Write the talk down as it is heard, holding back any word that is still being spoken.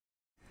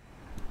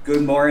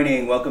Good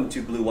morning. Welcome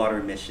to Blue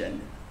Water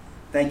Mission.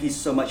 Thank you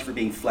so much for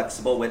being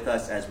flexible with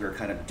us as we're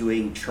kind of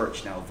doing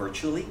church now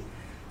virtually.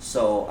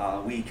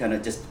 So we kind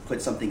of just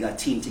put a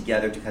team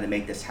together to kind of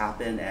make this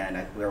happen,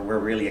 and we're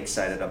really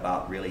excited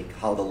about really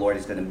how the Lord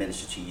is going to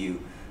minister to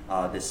you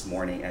this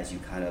morning as you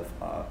kind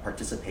of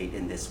participate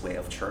in this way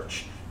of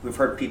church. We've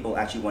heard people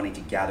actually wanting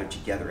to gather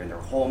together in their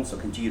homes, so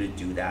continue to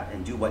do that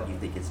and do what you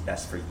think is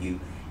best for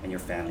you and your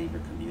family and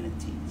your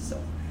community.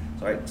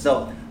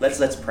 So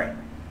let's pray.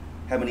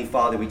 Heavenly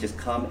Father, we just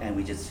come and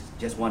we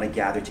just want to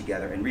gather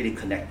together and really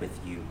connect with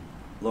you.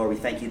 Lord, we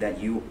thank you that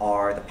you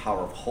are the power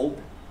of hope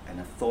and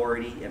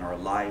authority in our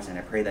lives, and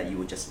I pray that you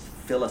would just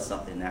fill us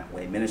up in that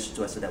way, minister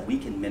to us so that we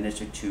can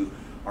minister to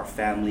our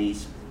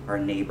families, our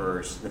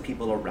neighbors, the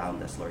people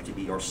around us, Lord, to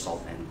be your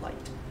salt and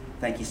light.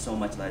 Thank you so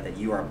much, Lord, that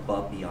you are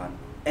above beyond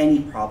any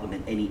problem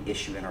and any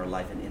issue in our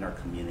life and in our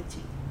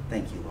community.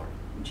 Thank you, Lord.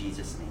 In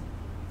Jesus' name,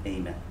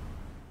 amen.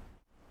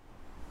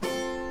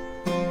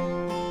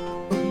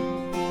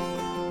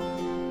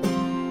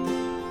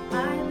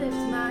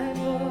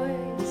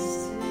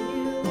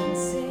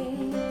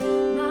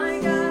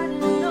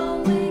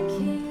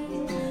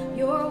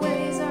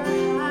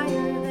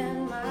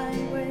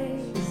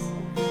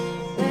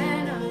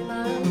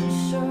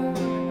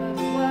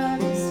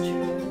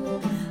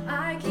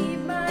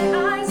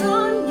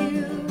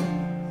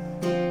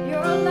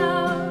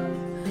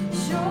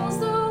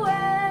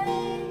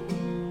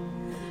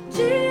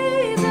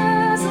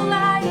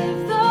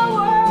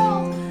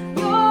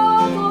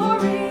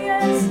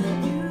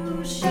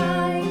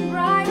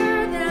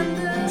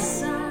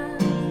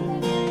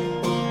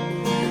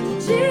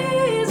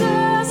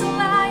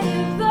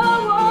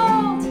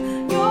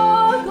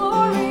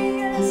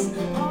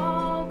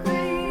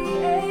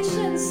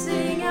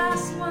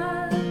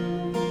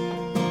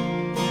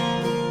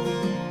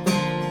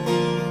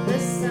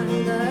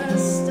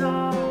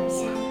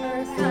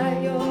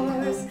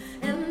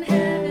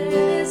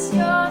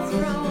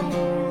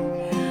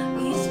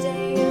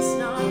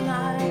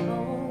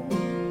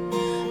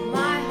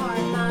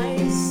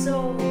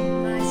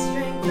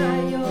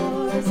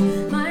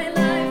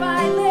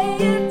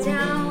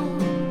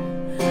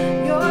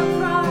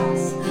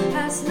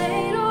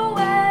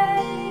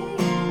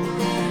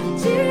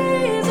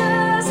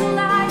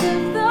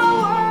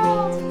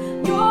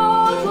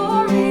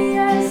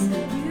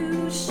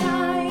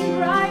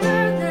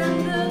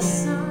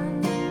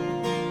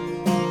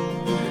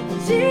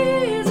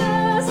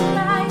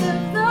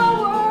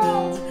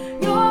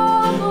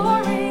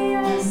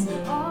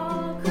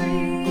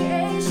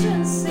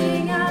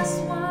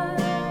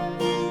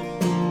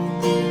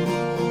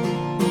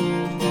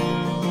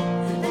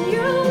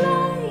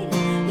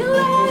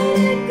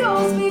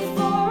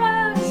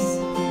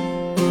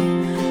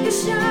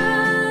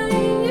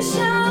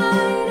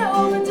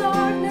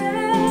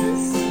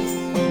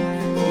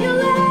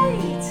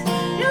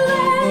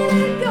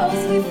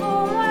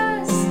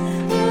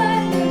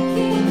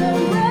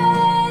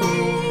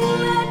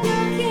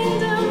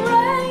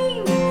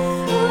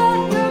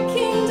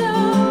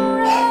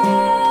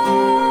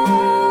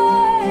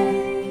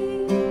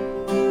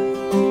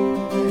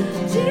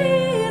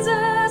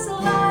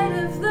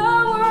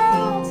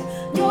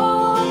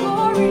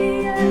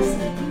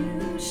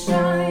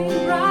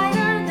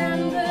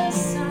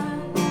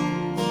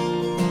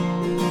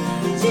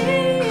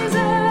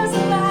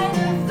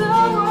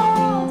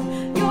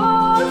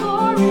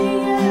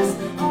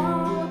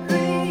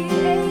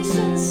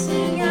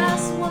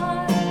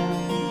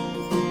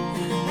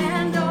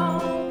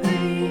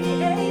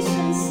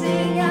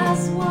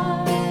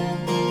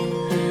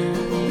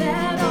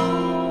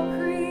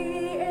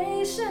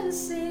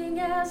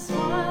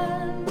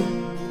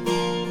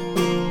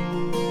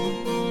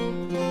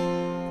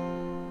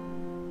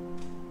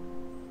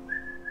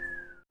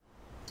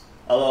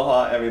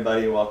 Aloha,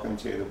 everybody. Welcome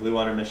to the Blue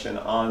Water Mission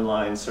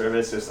online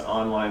service. It's an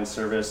online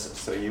service,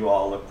 so you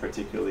all look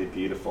particularly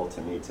beautiful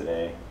to me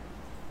today.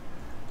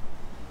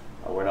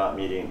 We're not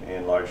meeting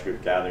in large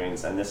group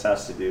gatherings, and this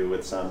has to do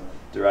with some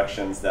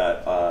directions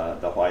that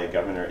the Hawaii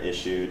governor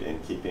issued in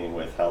keeping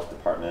with health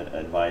department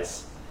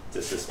advice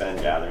to suspend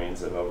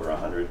gatherings of over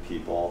 100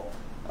 people.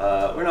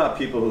 We're not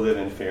people who live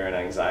in fear and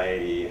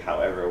anxiety.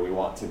 However, we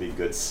want to be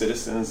good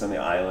citizens on the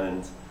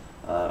island.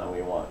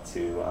 We want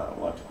to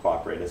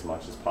cooperate as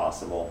much as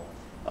possible.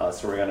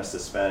 So we're going to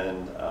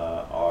suspend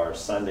our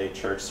Sunday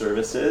church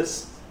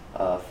services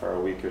for a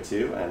week or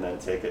two and then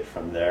take it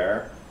from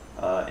there.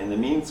 In the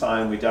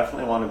meantime, we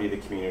definitely want to be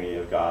the community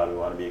of God. We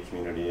want to be a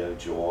community of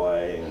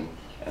joy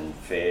and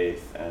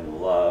faith and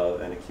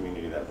love, and a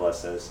community that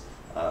blesses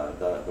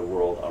the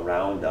world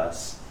around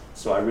us.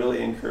 So I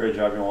really encourage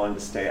everyone to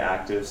stay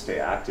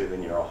active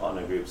in your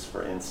Ohana groups,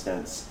 for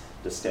instance,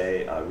 to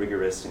stay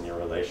rigorous in your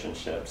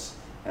relationships,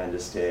 and to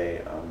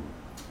stay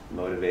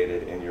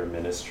motivated in your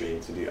ministry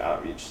to do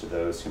outreach to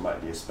those who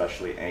might be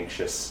especially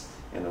anxious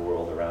in the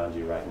world around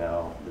you right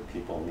now. The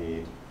people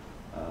need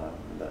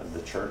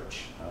the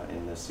church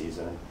in this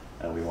season,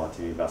 and we want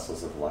to be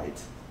vessels of light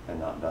and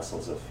not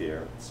vessels of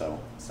fear. So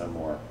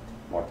more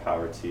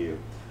power to you.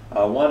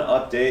 One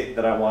update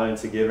that I wanted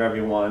to give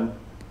everyone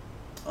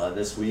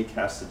this week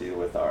has to do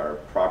with our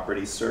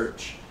property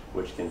search,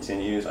 which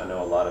continues. I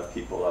know a lot of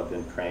people have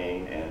been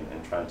praying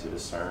and trying to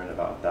discern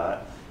about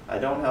that. I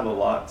don't have a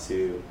lot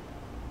to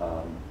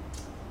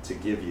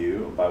give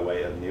you by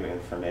way of new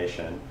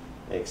information,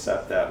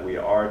 except that we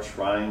are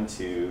trying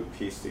to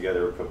piece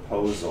together a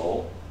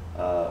proposal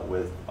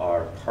with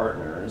our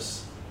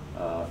partners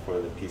for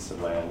the piece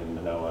of land in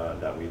Manoa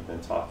that we've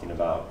been talking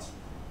about.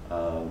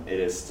 It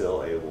is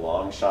still a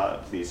long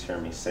shot. Please hear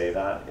me say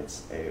that.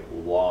 It's a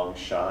long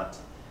shot,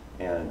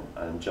 and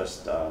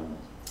just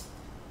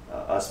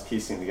us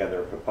piecing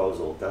together a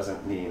proposal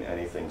doesn't mean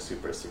anything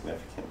super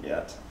significant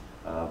yet.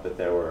 But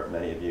there were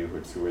many of you who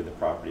toured the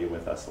property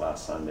with us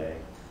last Sunday,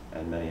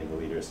 and many of the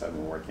leaders have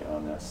been working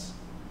on this.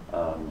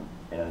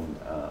 And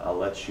I'll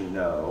let you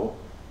know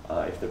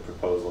if the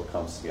proposal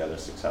comes together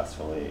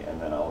successfully, and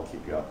then I'll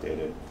keep you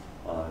updated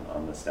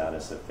on the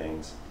status of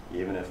things.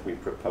 Even if we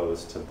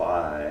propose to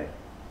buy,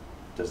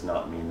 does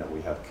not mean that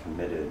we have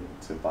committed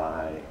to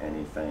buy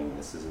anything.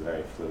 This is a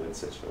very fluid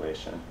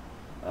situation.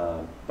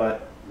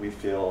 But we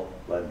feel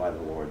led by the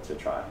Lord to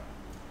try,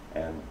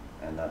 and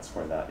that's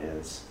where that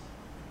is.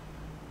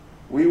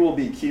 We will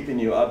be keeping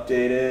you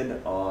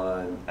updated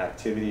on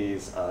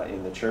activities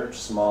in the church,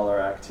 smaller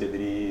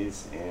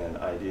activities and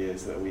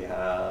ideas that we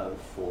have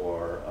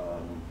for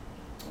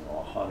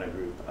a HANA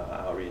group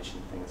outreach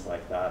and things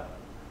like that,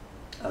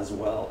 as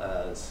well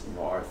as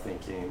our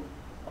thinking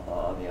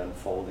on the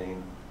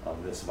unfolding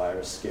of this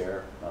virus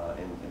scare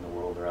in the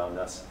world around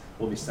us.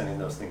 We'll be sending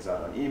those things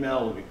out on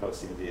email. We'll be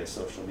posting via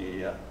social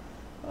media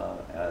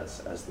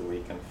as the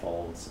week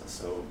unfolds.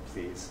 So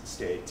please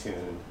stay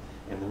tuned.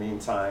 In the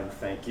meantime,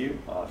 thank you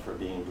for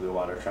being Blue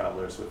Water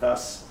Travelers with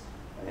us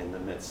in the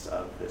midst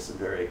of this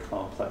very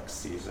complex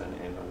season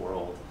in the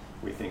world.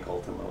 We think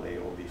ultimately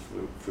it will be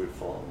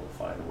fruitful, and we'll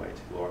find a way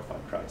to glorify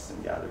Christ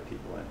and gather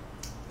people in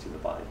to the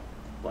body.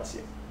 Bless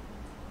you.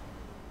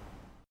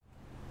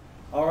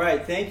 All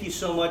right, thank you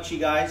so much, you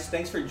guys.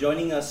 Thanks for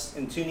joining us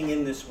and tuning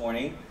in this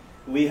morning.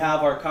 We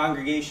have our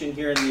congregation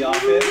here in the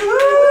office,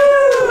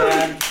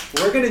 and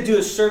we're going to do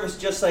a service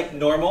just like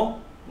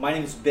normal. My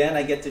name is Ben.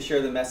 I get to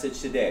share the message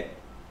today.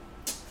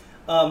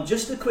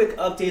 Just a quick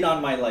update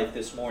on my life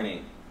this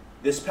morning.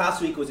 This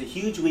past week was a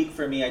huge week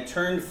for me. I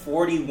turned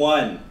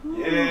 41.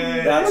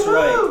 Yay! That's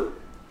right.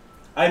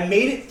 I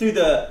made it through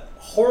the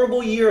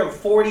horrible year of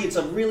 40. It's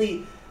a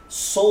really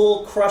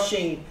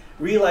soul-crushing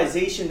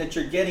realization that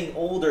you're getting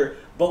older.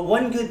 But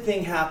one good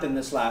thing happened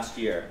this last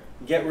year.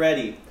 Get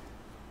ready.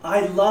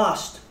 I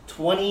lost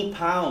 20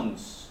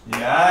 pounds.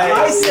 Nice.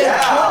 I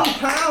said 20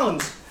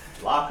 pounds.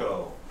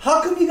 Laco.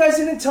 How come you guys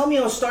didn't tell me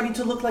I was starting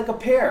to look like a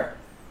pear?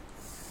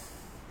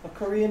 A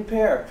Korean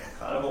pear.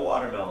 Kind of a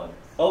watermelon.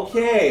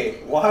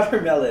 Okay,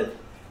 watermelon.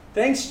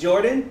 Thanks,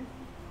 Jordan.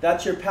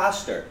 That's your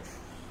pastor.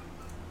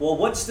 Well,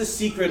 what's the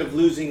secret of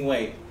losing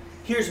weight?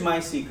 Here's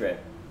my secret.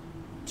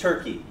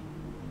 Turkey.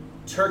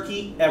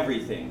 Turkey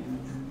everything.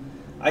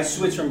 I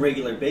switched from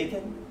regular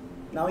bacon.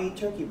 Now I eat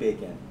turkey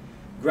bacon.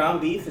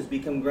 Ground beef has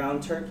become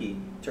ground turkey.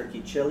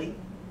 Turkey chili,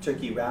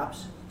 turkey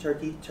wraps,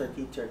 turkey,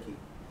 turkey, turkey.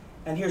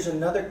 And here's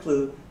another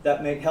clue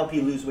that may help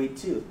you lose weight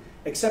too.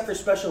 Except for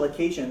special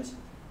occasions,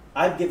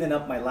 I've given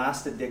up my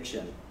last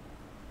addiction.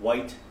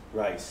 White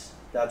rice.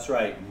 That's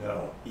right.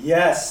 No.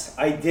 Yes,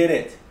 I did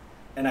it.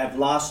 And I've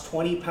lost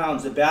 20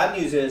 pounds. The bad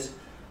news is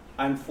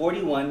I'm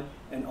 41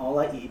 and all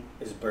I eat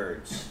is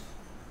birds.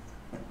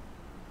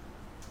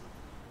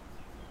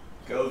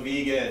 Go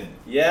vegan.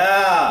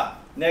 Yeah,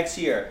 next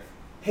year.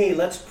 Hey,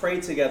 let's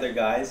pray together,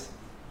 guys.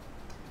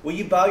 Will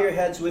you bow your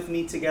heads with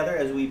me together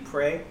as we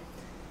pray?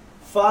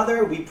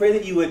 Father, we pray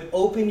that you would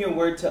open your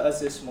word to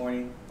us this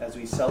morning as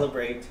we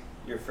celebrate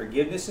your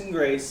forgiveness and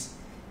grace.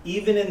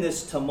 Even in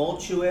this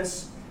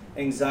tumultuous,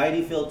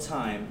 anxiety-filled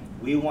time,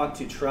 we want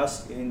to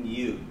trust in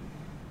you.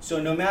 So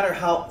no matter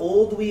how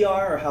old we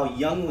are or how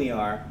young we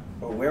are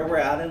or where we're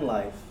at in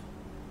life,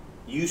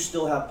 you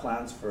still have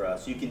plans for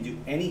us. You can do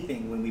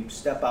anything when we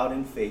step out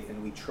in faith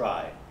and we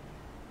try.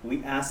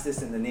 We ask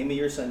this in the name of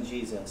your Son,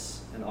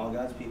 Jesus, and all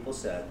God's people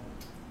said,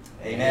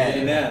 Amen.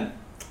 Amen.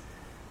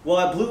 Well,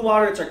 at Blue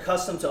Water, it's our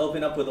custom to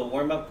open up with a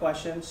warm-up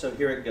question, so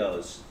here it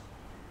goes.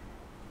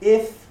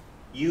 If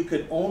you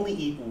could only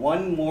eat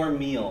one more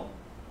meal,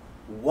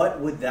 what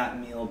would that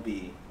meal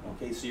be?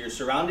 Okay, so you're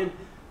surrounded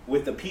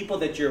with the people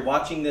that you're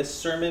watching this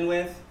sermon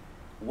with.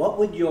 What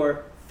would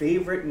your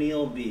favorite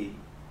meal be?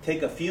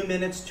 Take a few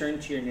minutes, turn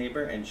to your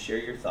neighbor, and share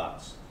your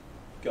thoughts.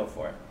 Go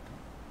for it.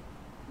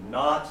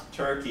 Not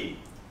turkey.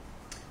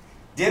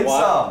 Dim What?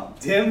 sum.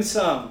 Dim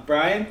sum.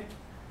 Brian?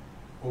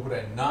 What would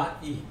I not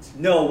eat?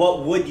 No,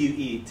 what would you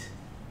eat?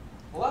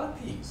 A lot of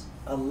peas.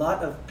 A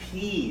lot of I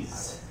peas.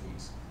 love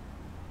peas.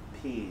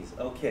 Peas,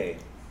 okay.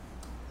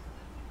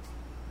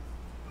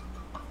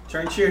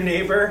 Turn to your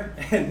neighbor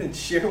and then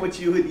share what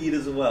you would eat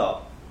as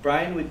well.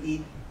 Brian would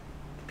eat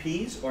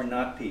peas or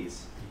not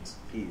peas? Peas.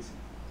 Peas.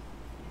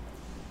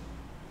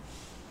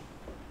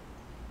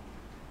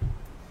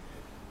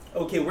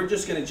 Okay, we're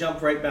just going to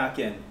jump right back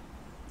in.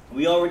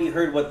 We already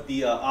heard what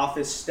the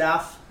office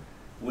staff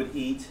would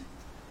eat.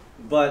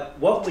 But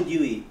what would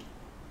you eat?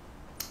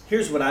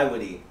 Here's what I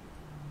would eat.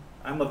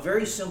 I'm a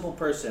very simple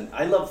person.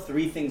 I love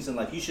 3 things in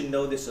life. You should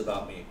know this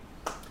about me.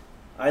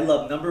 I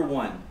love, number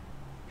 1,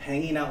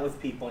 hanging out with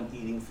people and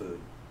eating food.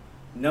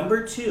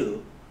 Number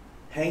 2,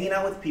 hanging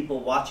out with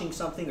people, watching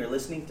something or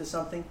listening to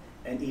something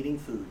and eating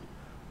food.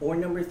 Or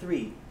number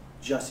 3,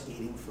 just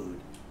eating food,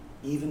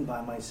 even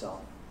by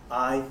myself.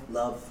 I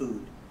love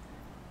food.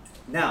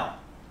 Now,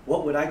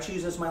 what would I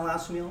choose as my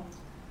last meal?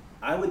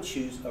 I would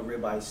choose a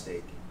ribeye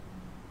steak.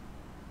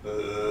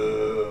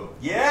 Boo.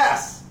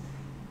 Yes!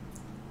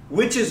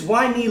 Which is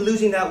why me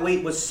losing that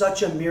weight was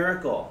such a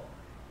miracle.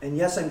 And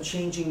yes, I'm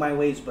changing my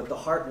ways, but the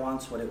heart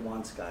wants what it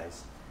wants,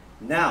 guys.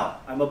 Now,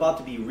 I'm about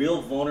to be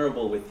real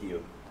vulnerable with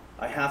you.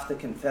 I have to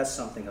confess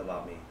something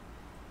about me.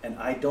 And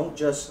I don't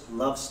just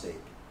love steak.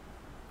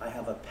 I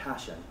have a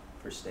passion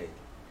for steak.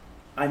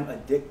 I'm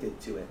addicted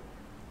to it.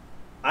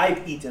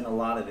 I've eaten a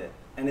lot of it.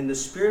 And in the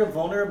spirit of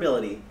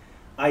vulnerability,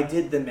 I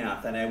did the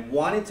math. And I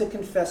wanted to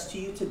confess to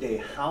you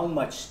today how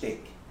much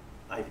steak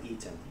I've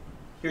eaten.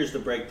 Here's the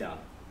breakdown.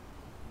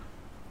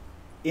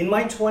 In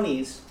my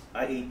 20s,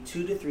 I ate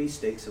 2 to 3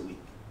 steaks a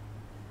week.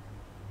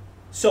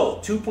 So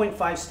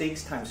 2.5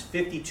 steaks times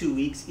 52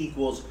 weeks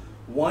equals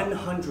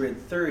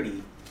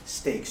 130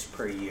 steaks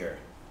per year.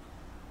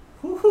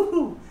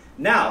 Woo-hoo-hoo.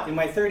 Now, in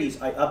my 30s,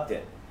 I upped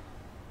it.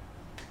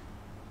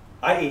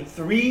 I ate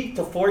 3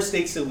 to 4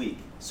 steaks a week.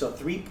 So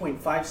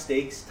 3.5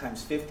 steaks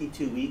times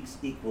 52 weeks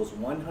equals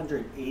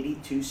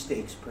 182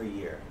 steaks per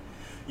year.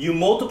 You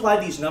multiply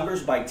these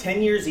numbers by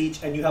 10 years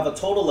each, and you have a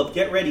total of,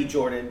 get ready,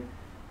 Jordan,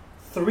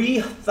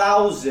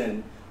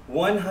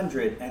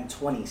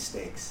 3,120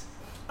 steaks.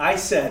 I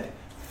said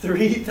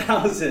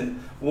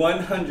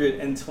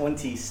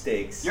 3,120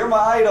 steaks. You're my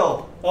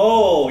idol.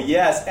 Oh,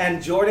 yes.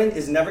 And Jordan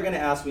is never going to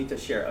ask me to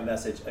share a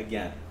message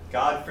again.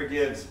 God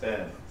forgives,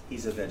 Ben.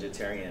 He's a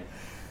vegetarian.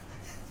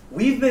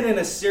 We've been in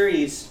a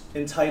series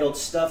entitled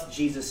Stuff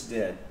Jesus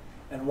Did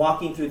and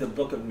walking through the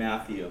book of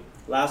Matthew.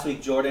 Last week,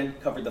 Jordan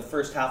covered the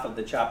first half of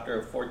the chapter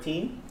of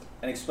 14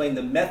 and explained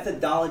the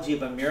methodology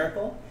of a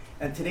miracle.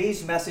 And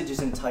today's message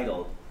is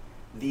entitled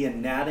The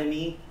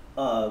Anatomy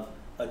of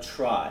a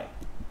Try.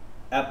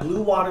 At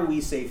Blue Water, we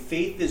say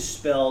faith is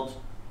spelled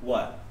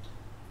what?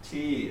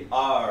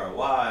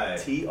 T-R-Y.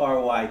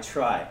 T-R-Y,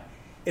 try.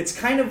 It's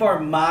kind of our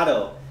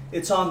motto.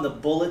 It's on the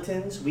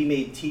bulletins. We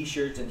made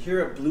t-shirts. And here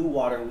at Blue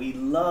Water, we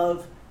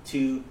love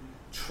to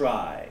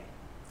try.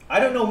 I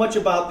don't know much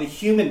about the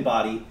human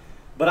body,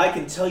 but I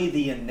can tell you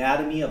the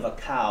anatomy of a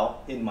cow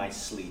in my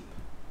sleep.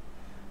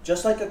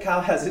 Just like a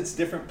cow has its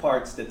different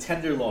parts, the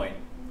tenderloin,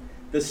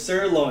 the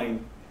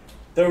sirloin,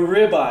 the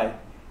ribeye,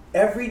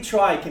 every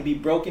try can be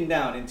broken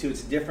down into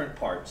its different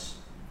parts.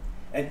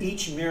 And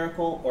each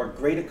miracle or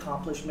great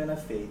accomplishment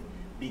of faith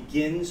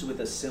begins with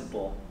a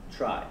simple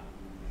try.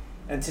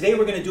 And today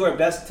we're going to do our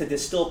best to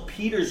distill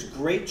Peter's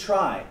great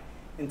try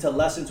into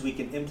lessons we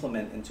can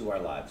implement into our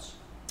lives.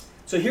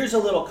 So here's a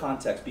little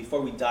context before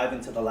we dive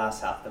into the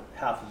last half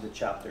of the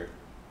chapter.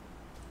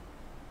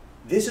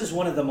 This is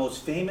one of the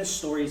most famous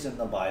stories in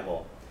the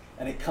Bible,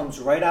 and it comes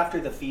right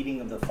after the feeding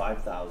of the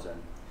 5,000.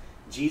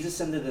 Jesus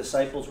and the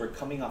disciples were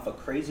coming off a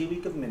crazy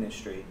week of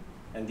ministry,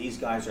 and these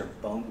guys are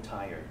bone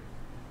tired.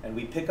 And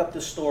we pick up the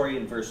story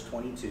in verse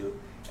 22,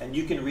 and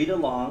you can read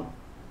along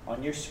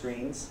on your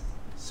screens,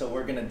 so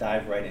we're going to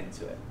dive right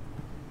into it.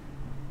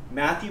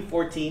 Matthew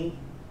 14,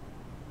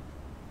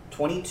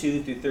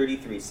 22 through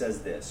 33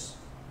 says this.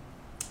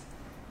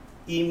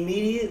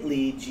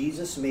 Immediately,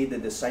 Jesus made the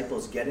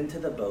disciples get into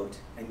the boat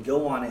and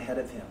go on ahead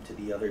of him to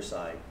the other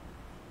side,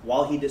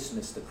 while he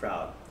dismissed the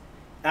crowd.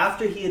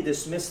 After he had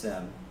dismissed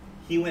them,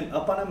 he went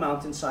up on a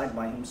mountainside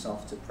by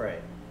himself to pray.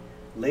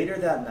 Later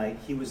that night,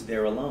 he was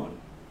there alone,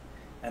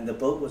 and the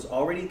boat was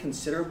already a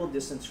considerable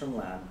distance from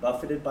land,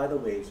 buffeted by the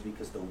waves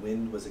because the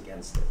wind was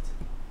against it.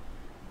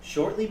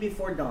 Shortly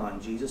before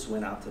dawn, Jesus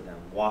went out to them,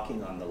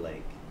 walking on the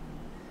lake.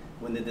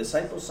 When the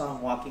disciples saw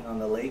him walking on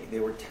the lake, they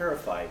were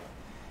terrified.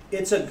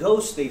 "It's a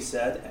ghost," they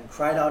said, and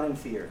cried out in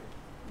fear.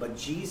 But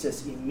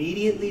Jesus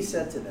immediately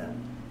said to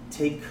them,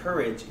 "Take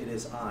courage, it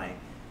is I.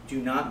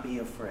 Do not be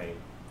afraid."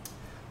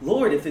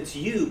 "Lord, if it's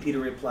you," Peter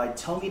replied,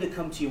 "tell me to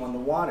come to you on the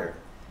water."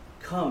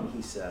 "Come,"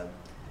 he said.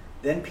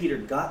 Then Peter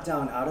got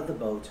down out of the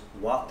boat,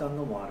 walked on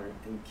the water,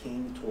 and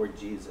came toward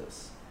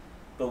Jesus.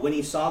 But when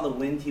he saw the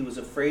wind, he was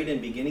afraid,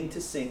 and beginning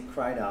to sink,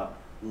 cried out,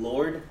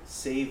 "Lord,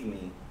 save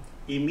me."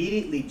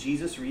 Immediately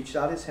Jesus reached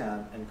out his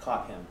hand and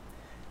caught him.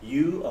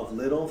 "You of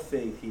little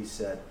faith," he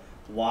said,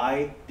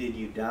 "why did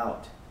you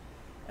doubt?"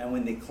 And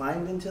when they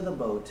climbed into the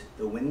boat,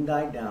 the wind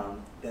died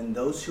down. Then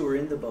those who were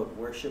in the boat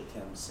worshipped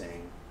him,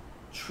 saying,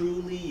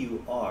 "Truly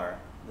you are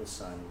the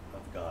Son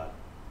of God."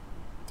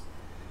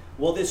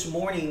 Well, this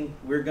morning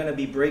we're going to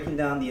be breaking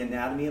down the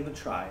anatomy of a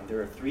try.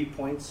 There are 3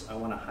 points I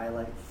want to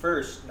highlight.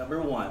 First,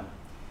 number 1,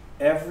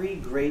 every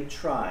great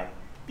try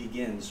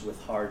begins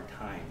with hard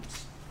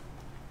times.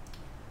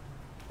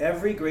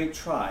 Every great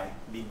try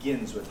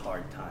begins with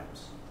hard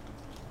times.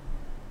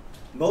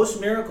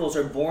 Most miracles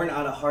are born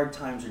out of hard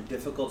times or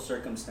difficult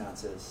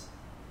circumstances.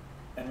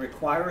 and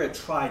require a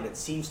try that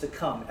seems to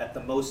come at the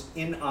most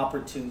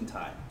inopportune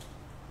time.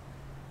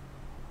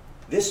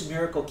 This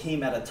miracle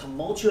came at a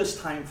tumultuous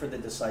time for the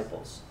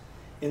disciples.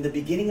 In the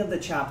beginning of the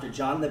chapter,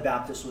 John the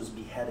Baptist was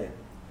beheaded.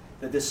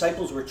 The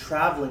disciples were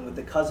traveling with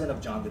the cousin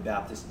of John the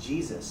Baptist,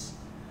 Jesus,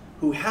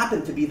 who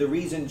happened to be the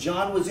reason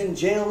John was in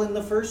jail in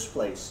the first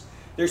place.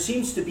 There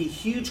seems to be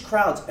huge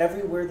crowds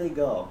everywhere they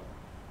go.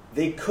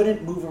 They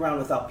couldn't move around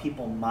without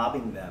people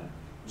mobbing them.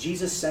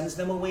 Jesus sends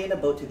them away in a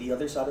boat to the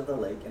other side of the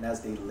lake, and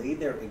as they lay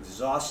there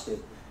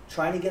exhausted,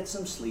 trying to get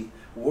some sleep,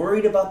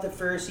 worried about the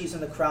Pharisees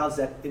and the crowds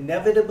that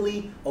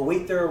inevitably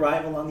await their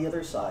arrival on the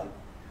other side,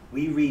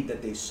 we read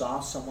that they saw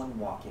someone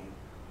walking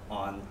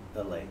on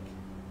the lake.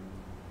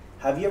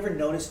 Have you ever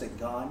noticed that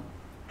God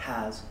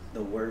has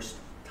the worst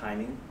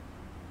timing?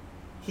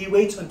 He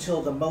waits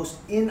until the most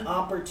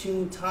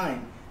inopportune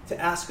time to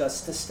ask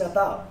us to step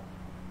out.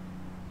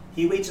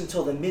 He waits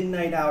until the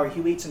midnight hour.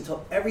 He waits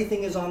until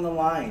everything is on the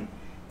line,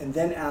 and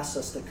then asks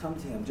us to come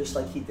to him, just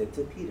like he did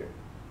to Peter.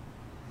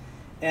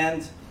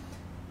 And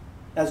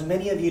as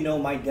many of you know,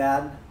 my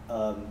dad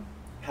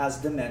has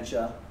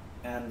dementia,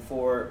 and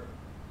for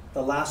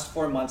the last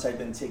 4 months I've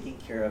been taking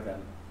care of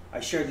him. I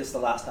shared this the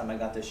last time I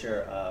got to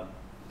share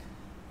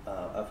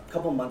a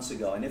couple months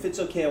ago. And if it's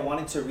okay, I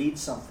wanted to read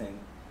something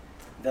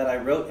that I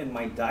wrote in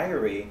my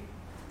diary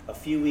a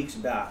few weeks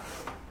back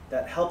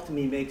that helped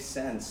me make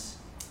sense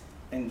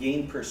and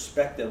gain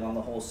perspective on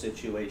the whole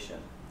situation.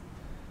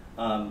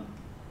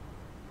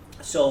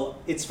 So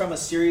it's from a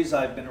series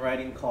I've been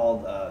writing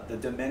called The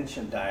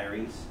Dementia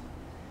Diaries.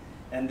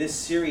 And this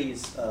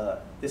series,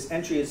 this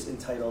entry is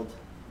entitled,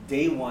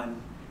 Day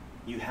 1,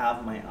 You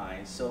Have My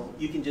Eyes. So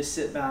you can just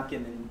sit back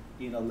and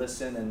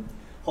listen, and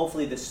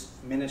hopefully this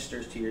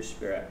ministers to your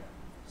spirit.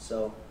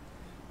 So,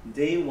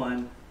 Day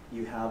 1,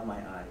 You Have My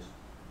Eyes.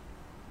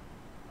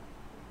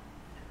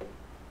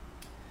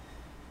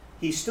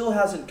 He still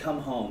hasn't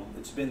come home.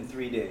 It's been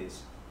 3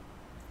 days.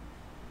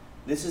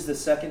 This is the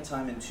second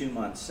time in 2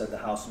 months, said the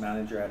house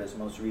manager at his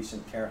most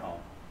recent care home.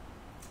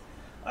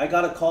 I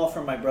got a call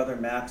from my brother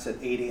Max at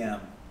 8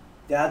 a.m.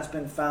 Dad's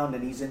been found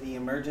and he's in the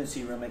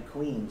emergency room at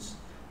Queens.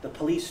 The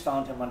police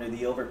found him under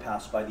the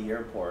overpass by the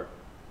airport.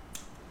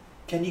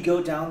 Can you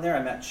go down there?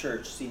 I'm at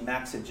church. See,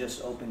 Max had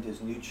just opened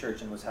his new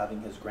church and was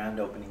having his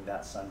grand opening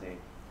that Sunday.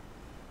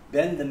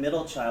 Ben, the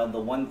middle child, the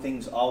one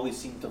things always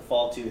seem to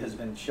fall to, has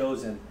been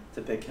chosen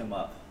to pick him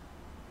up.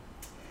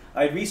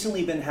 I'd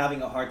recently been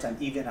having a hard time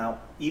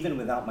even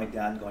without my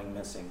dad going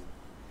missing.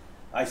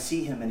 I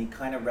see him and he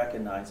kind of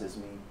recognizes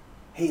me.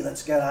 Hey,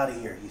 let's get out of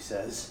here, he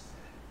says.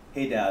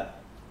 Hey, Dad.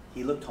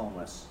 He looked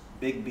homeless.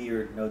 Big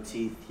beard, no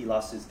teeth. He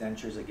lost his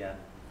dentures again.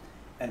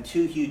 And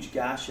 2 huge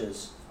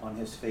gashes on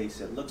his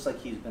face. It looks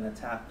like he's been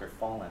attacked or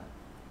fallen.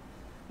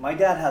 My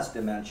dad has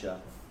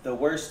dementia, the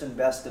worst and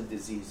best of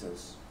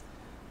diseases.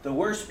 The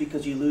worst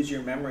because you lose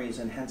your memories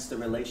and hence the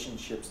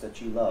relationships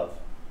that you love.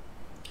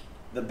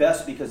 The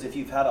best because if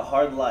you've had a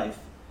hard life,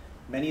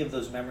 many of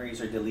those memories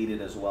are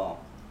deleted as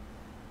well.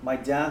 My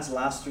dad's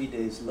last 3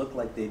 days look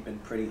like they've been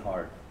pretty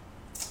hard.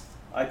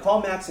 I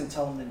call Max and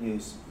tell him the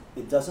news.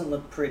 It doesn't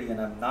look pretty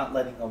and I'm not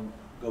letting him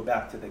go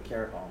back to the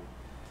care home.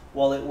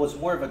 Well, it was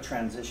more of a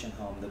transition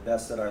home, the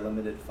best that our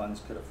limited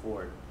funds could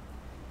afford.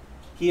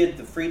 He had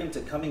the freedom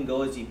to come and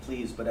go as he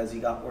pleased, but as he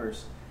got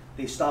worse,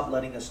 they stopped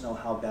letting us know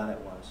how bad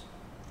it was.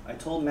 I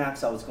told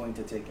Max I was going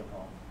to take him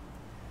home.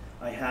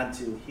 I had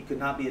to. He could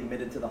not be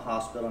admitted to the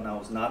hospital and I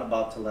was not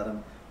about to let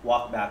him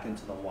walk back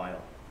into the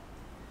wild.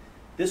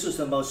 This was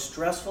the most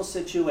stressful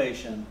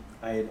situation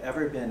I had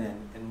ever been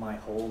in my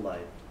whole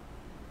life.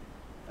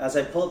 As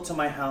I pull up to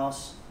my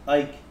house,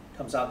 Ike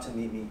comes out to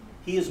meet me.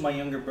 He is my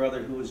younger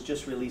brother who was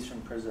just released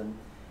from prison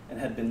and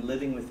had been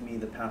living with me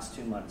the past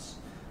 2 months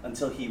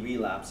until he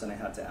relapsed and I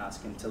had to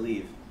ask him to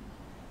leave.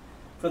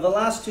 For the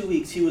last 2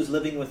 weeks, he was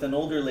living with an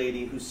older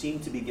lady who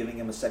seemed to be giving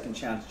him a second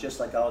chance, just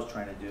like I was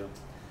trying to do.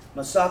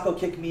 Masako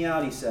kicked me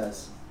out, he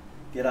says.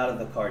 Get out of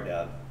the car,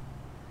 Dad.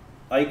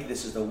 Ike,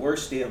 this is the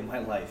worst day of my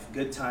life.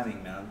 Good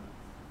timing, man.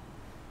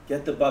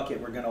 Get the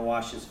bucket, we're going to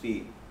wash his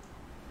feet.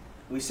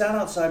 We sat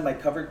outside my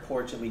covered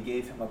porch and we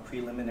gave him a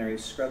preliminary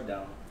scrub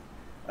down.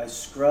 I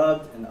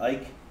scrubbed and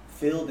Ike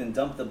filled and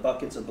dumped the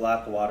buckets of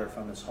black water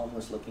from his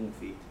homeless-looking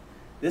feet.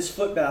 This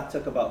foot bath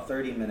took about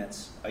 30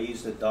 minutes. I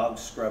used a dog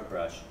scrub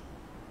brush.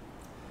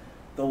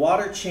 The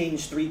water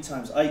changed 3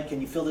 times. Ike,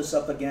 can you fill this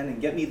up again and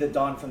get me the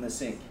Dawn from the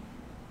sink?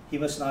 He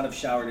must not have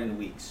showered in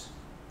weeks.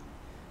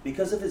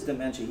 Because of his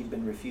dementia, he'd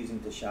been refusing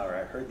to shower.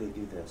 I heard they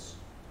do this.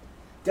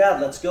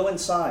 Dad, let's go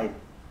inside.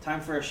 Time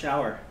for a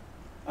shower.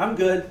 I'm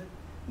good.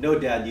 No,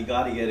 Dad, you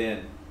got to get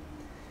in.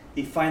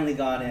 He finally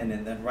got in,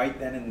 and then right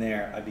then and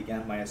there, I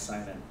began my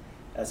assignment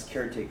as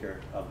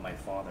caretaker of my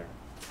father.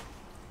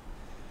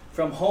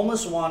 From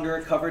homeless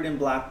wanderer covered in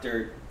black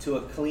dirt to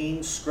a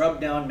clean,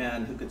 scrubbed-down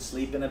man who could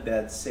sleep in a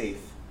bed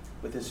safe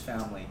with his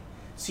family.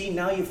 See,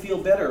 now you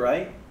feel better,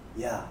 right?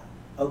 Yeah.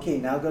 Okay,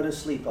 now go to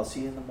sleep. I'll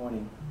see you in the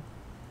morning.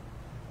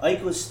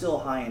 Ike was still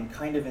high and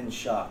kind of in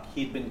shock.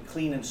 He'd been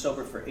clean and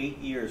sober for 8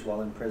 years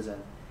while in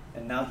prison,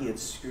 and now he had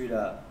screwed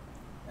up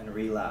and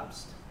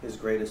relapsed, his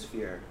greatest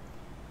fear.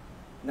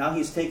 Now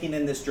he's taking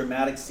in this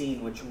dramatic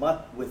scene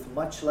with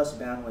much less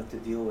bandwidth to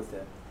deal with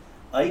it.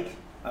 Ike,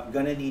 I'm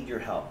going to need your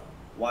help.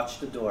 Watch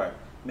the door.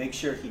 Make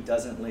sure he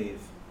doesn't leave.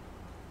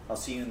 I'll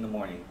see you in the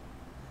morning.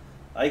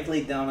 Ike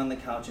laid down on the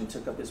couch and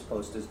took up his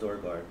post as door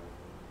guard.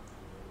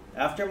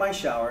 After my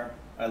shower,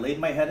 I laid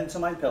my head into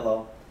my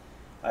pillow.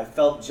 I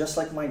felt just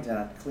like my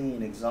dad,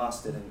 clean,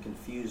 exhausted, and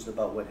confused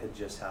about what had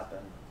just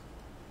happened.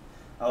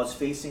 I was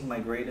facing my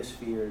greatest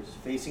fears,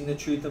 facing the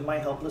truth of my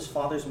helpless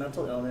father's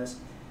mental illness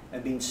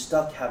and being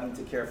stuck having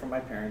to care for my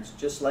parents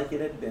just like it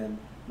had been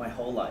my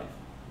whole life.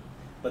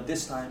 But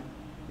this time,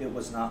 it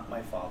was not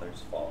my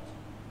father's fault.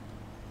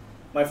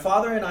 My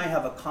father and I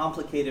have a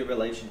complicated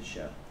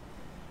relationship.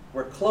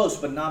 We're close,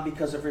 but not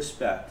because of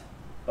respect,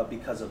 but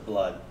because of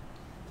blood.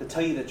 To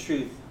tell you the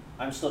truth,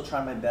 I'm still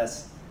trying my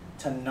best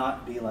to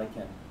not be like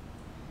him.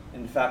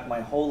 In fact,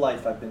 my whole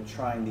life I've been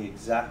trying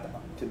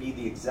to be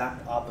the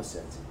exact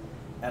opposite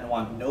and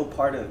want no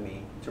part of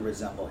me to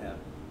resemble him.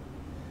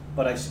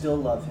 But I still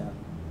love him.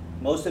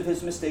 Most of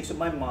his mistakes with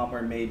my mom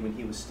were made when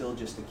he was still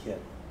just a kid.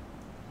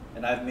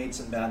 And I've made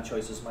some bad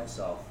choices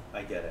myself.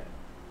 I get it.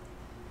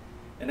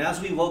 And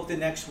as we woke the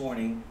next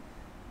morning,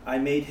 I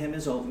made him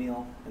his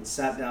oatmeal and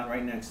sat down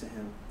right next to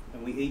him.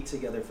 And we ate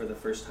together for the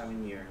first time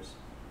in years,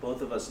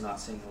 both of us not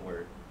saying a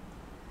word.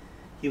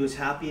 He was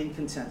happy and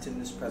content in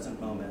this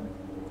present moment.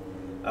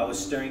 I was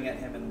staring at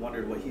him and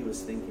wondered what he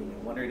was thinking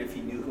and wondered if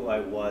he knew who I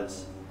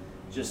was.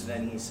 Just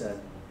then he said,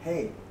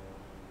 Hey,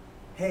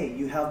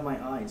 you have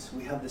my eyes.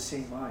 We have the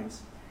same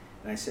eyes.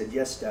 And I said,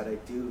 yes, Dad, I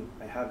do.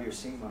 I have your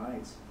same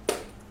eyes.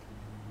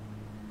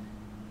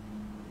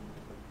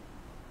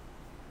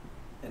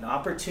 And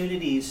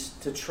opportunities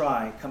to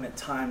try come at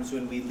times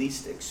when we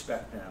least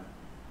expect them.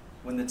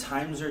 When the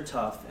times are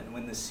tough and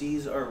when the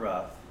seas are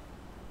rough,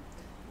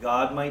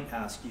 God might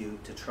ask you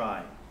to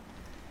try.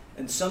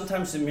 And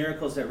sometimes the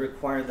miracles that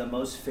require the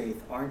most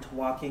faith aren't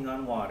walking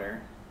on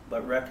water,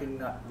 but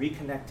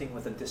reconnecting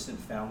with a distant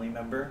family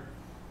member,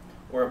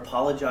 or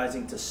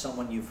apologizing to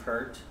someone you've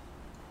hurt,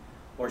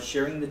 or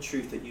sharing the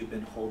truth that you've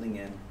been holding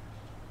in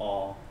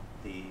all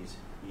these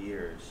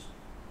years.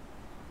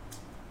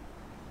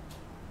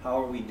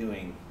 How are we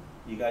doing?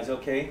 You guys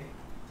okay?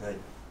 Good.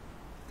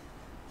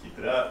 Keep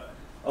it up.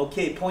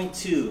 Okay, point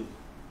 2.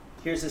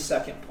 Here's the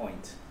second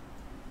point.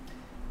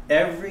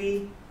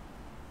 Every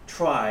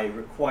try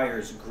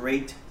requires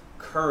great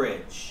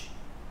courage.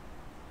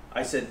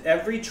 I said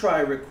every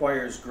try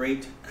requires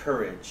great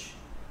courage.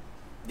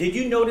 Did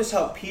you notice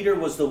how Peter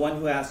was the one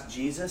who asked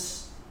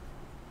Jesus?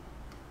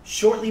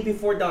 Shortly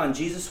before dawn,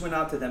 Jesus went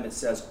out to them, it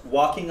says,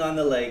 walking on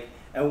the lake.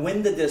 And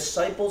when the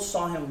disciples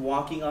saw him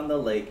walking on the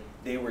lake,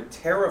 they were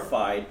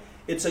terrified.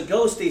 It's a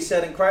ghost, they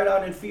said, and cried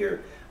out in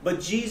fear. But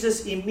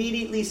Jesus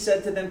immediately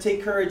said to them,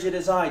 take courage, it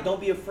is I.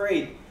 Don't be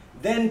afraid.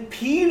 Then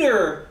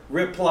Peter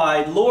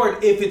replied,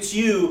 Lord, if it's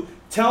you,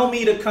 tell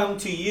me to come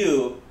to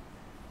you,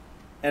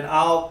 and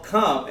I'll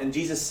come. And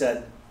Jesus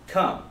said,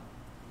 come.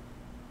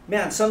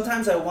 Man,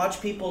 sometimes I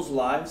watch people's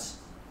lives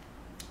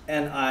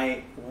and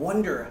I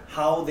wonder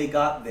how they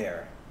got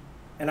there.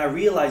 And I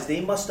realize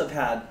they must have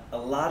had a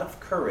lot of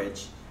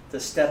courage to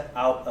step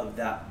out of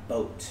that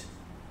boat.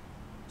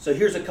 So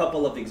here's a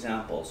couple of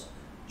examples.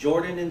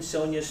 Jordan and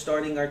Sonia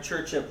starting our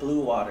church at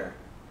Blue Water.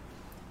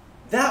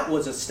 That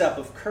was a step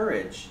of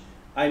courage.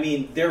 I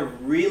mean, they're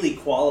really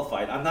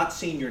qualified. I'm not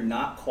saying you're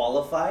not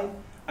qualified.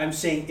 I'm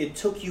saying it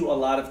took you a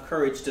lot of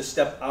courage to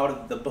step out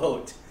of the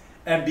boat.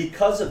 And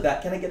because of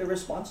that, can I get a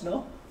response?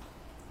 No?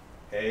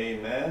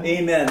 Amen.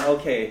 Amen.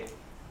 Okay.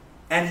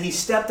 And he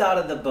stepped out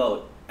of the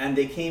boat and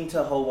they came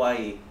to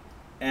Hawaii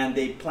and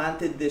they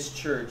planted this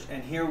church.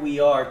 And here we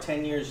are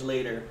 10 years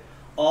later,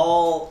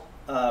 all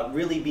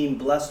really being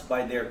blessed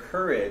by their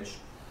courage.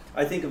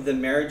 I think of the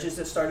marriages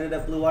that started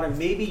at Blue Water.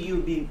 Maybe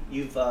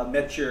you've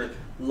met your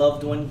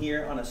loved one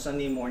here on a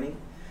Sunday morning.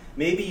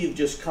 Maybe you've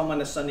just come on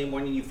a Sunday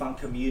morning, you found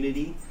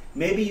community.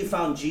 Maybe you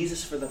found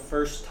Jesus for the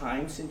first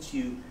time since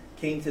you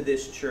came to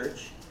this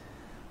church.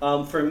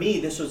 For me,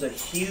 this was a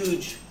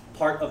huge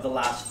part of the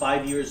last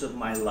 5 years of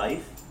my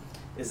life,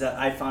 is that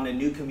I found a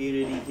new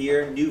community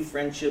here, new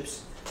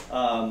friendships,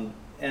 and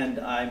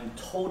I'm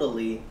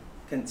totally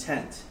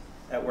content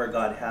at where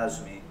God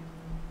has me.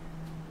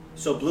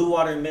 So Blue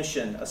Water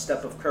Mission, a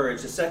step of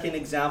courage. The second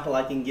example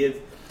I can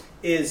give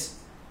is,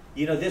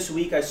 this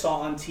week I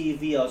saw on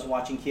TV, I was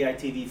watching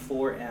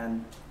KITV4,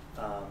 and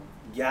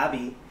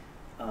Gabby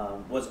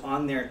was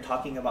on there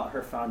talking about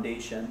her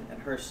foundation,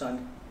 and her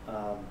son,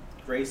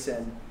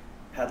 Grayson,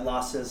 had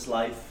lost his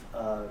life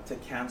to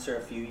cancer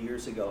a few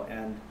years ago,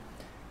 and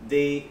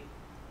they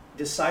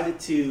decided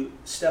to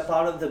step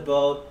out of the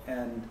boat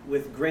and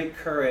with great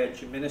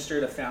courage minister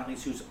to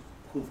families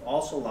who've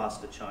also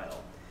lost a child.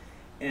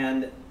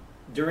 And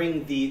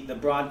during the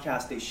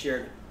broadcast, they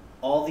shared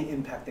all the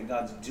impact that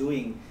God's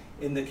doing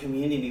in the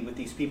community with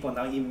these people.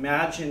 Now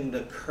imagine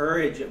the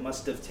courage it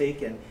must have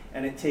taken,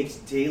 and it takes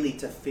daily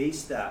to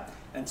face that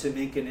and to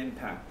make an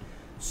impact.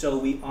 So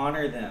we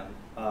honor them.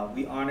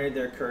 We honor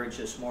their courage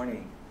this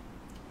morning.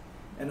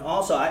 And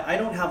also, I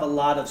don't have a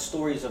lot of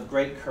stories of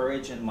great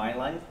courage in my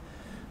life,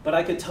 But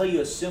I could tell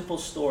you a simple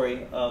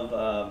story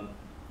of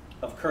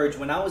courage.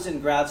 When I was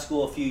in grad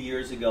school a few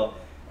years ago,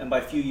 and by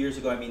a few years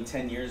ago I mean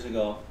 10 years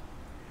ago,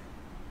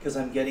 because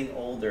I'm getting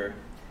older.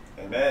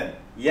 Amen.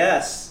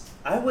 Yes,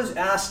 I was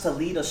asked to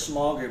lead a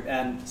small group,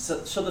 and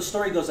so the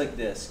story goes like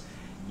this.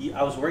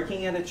 I was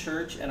working at a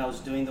church, and I was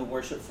doing the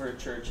worship for a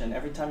church, and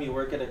every time you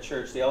work at a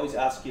church, they always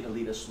ask you to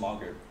lead a small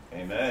group.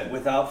 Amen.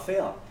 Without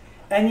fail.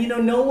 And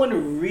no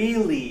one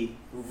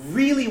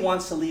really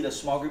wants to lead a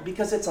small group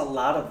because it's a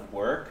lot of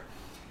work,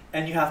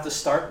 and you have to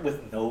start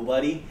with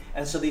nobody.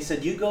 And so they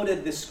said, you go to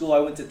this school. I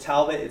went to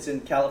Talbot. It's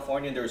in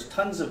California. There's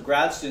tons of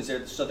grad students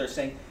there, so they're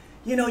saying,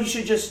 you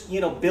should just,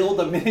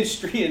 build a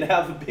ministry and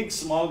have a big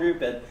small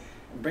group and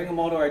bring them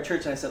all to our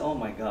church. And I said, oh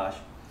my gosh.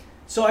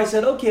 So I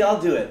said, okay,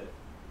 I'll do it.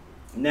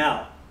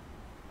 Now,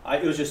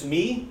 it was just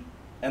me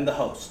and the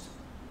host,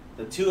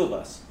 the two of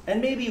us,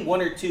 and maybe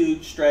one or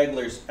two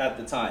stragglers at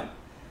the time,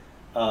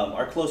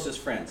 our closest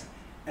friends.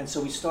 And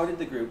so we started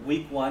the group.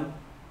 Week 1,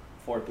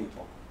 4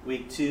 people.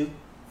 Week 2,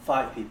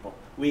 5 people.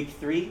 Week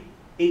 3,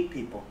 8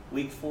 people.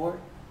 Week 4,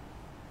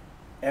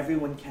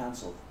 everyone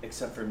canceled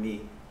except for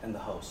me and the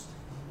host.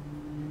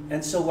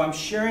 And so I'm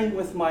sharing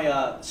with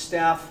my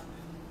staff.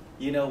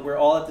 We're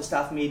all at the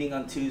staff meeting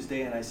on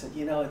Tuesday, and I said,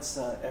 it's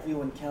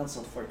everyone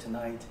canceled for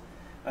tonight.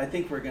 I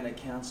think we're going to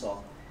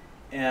cancel.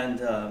 And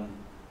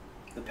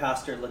the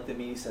pastor looked at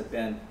me and he said,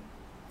 Ben,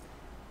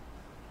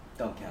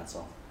 don't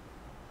cancel.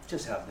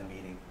 Just have the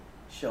meeting.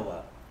 Show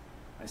up.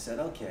 I said,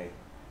 okay,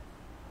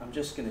 I'm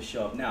just going to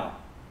show up. Now,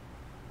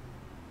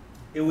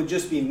 it would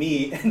just be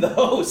me and the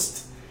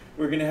host.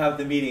 We're going to have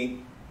the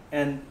meeting.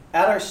 And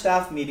at our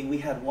staff meeting, we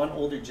had one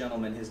older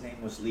gentleman. His name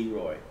was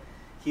Leroy.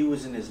 He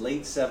was in his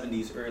late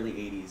 70s, early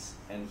 80s,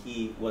 and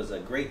he was a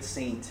great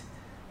saint.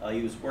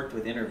 He worked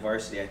with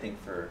InterVarsity, I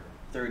think, for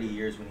 30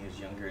 years when he was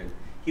younger. And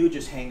he would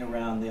just hang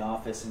around the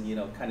office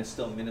and, kind of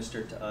still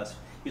minister to us.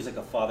 He was like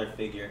a father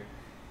figure.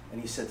 And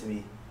he said to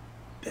me,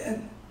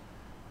 Ben,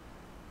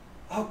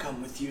 I'll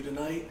come with you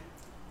tonight.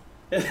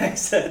 And I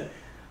said,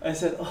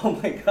 oh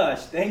my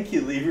gosh, thank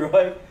you,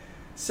 Leroy.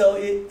 So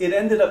it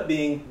ended up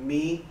being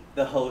me,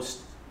 the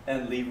host,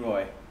 and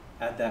Leroy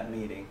at that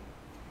meeting.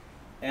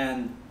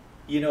 And,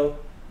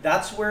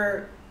 that's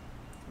where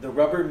the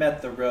rubber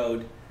met the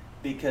road,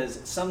 because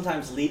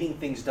sometimes leading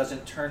things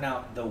doesn't turn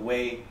out the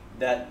way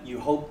that you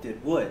hoped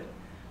it would.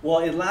 Well,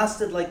 it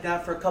lasted like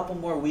that for a couple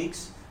more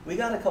weeks. We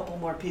got a couple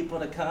more people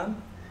to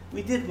come.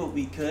 We did what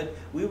we could.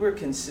 We were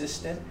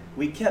consistent.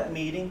 We kept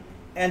meeting.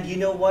 And you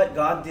know what?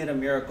 God did a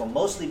miracle,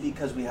 mostly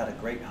because we had a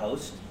great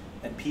host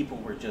and people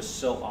were just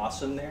so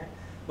awesome there.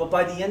 But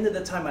by the end of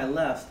the time I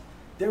left,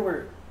 there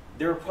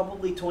were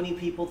probably 20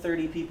 people,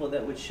 30 people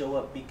that would show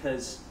up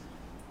because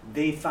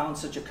they found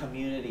such a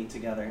community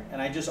together.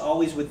 And I just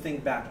always would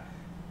think back,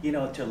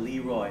 to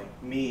Leroy,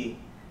 me,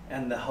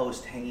 and the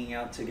host hanging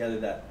out together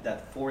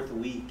that 4th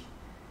week.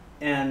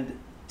 And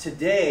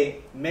today,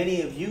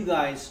 many of you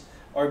guys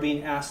are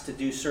being asked to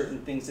do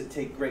certain things that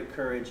take great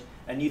courage.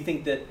 And you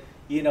think that,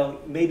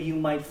 maybe you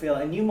might fail,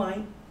 and you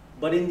might,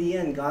 but in the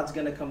end, God's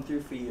going to come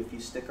through for you if you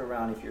stick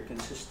around, if you're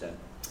consistent.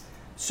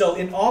 So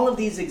in all of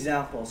these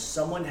examples,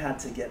 someone had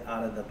to get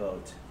out of the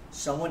boat.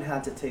 Someone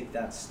had to take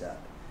that step.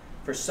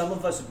 For some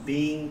of us,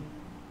 being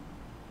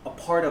a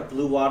part of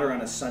Blue Water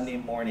on a Sunday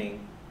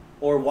morning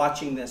or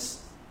watching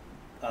this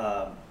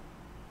video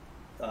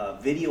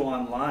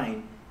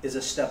online is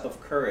a step of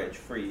courage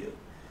for you.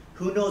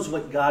 Who knows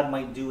what God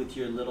might do with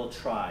your little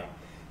try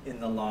in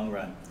the long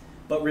run.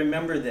 But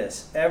remember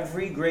this,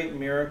 every great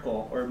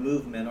miracle or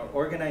movement or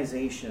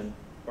organization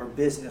or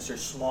business or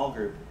small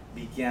group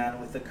began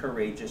with a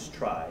courageous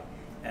try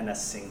and a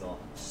single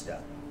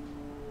step.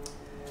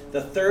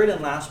 The third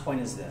and last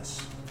point is this.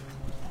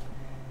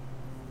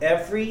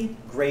 Every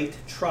great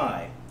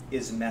try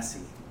is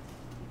messy.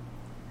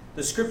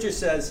 The scripture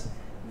says,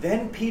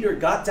 then Peter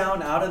got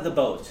down out of the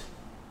boat,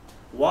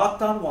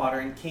 walked on water,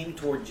 and came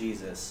toward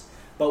Jesus.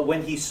 But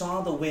when he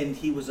saw the wind,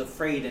 he was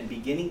afraid, and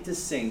beginning to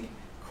sink,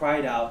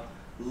 cried out,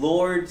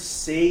 Lord,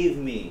 save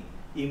me.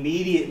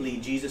 Immediately,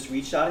 Jesus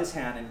reached out his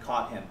hand and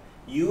caught him.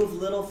 You of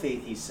little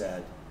faith, he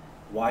said,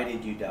 why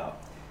did you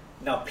doubt?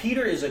 Now,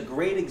 Peter is a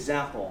great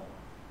example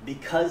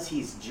because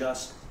he's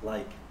just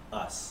like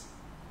us.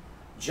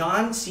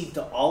 John seemed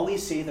to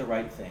always say the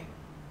right thing.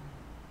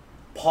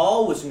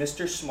 Paul was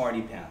Mr.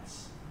 Smarty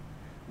Pants.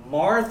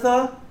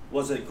 Martha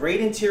was a great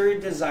interior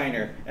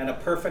designer and a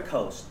perfect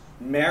host.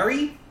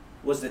 Mary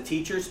was the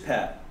teacher's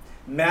pet.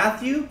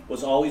 Matthew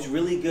was always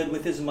really good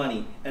with his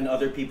money and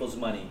other people's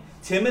money.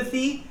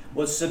 Timothy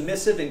was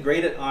submissive and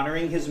great at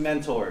honoring his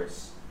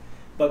mentors.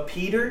 But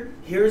Peter,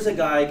 here's a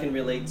guy I can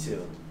relate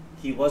to.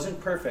 He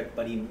wasn't perfect,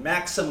 but he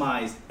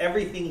maximized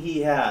everything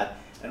he had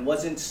and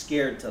wasn't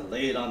scared to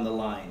lay it on the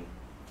line.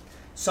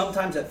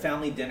 Sometimes at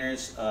family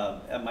dinners,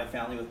 at my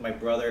family with my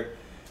brother,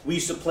 we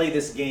used to play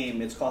this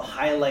game. It's called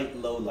Highlight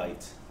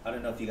Lowlight. I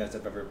don't know if you guys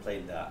have ever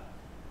played that.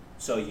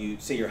 So you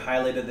say your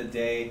highlight of the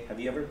day. Have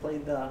you ever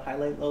played the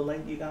Highlight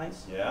Lowlight, you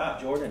guys? Yeah.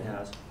 Jordan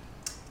has.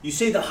 You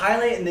say the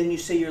highlight and then you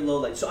say your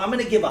lowlight. So I'm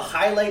going to give a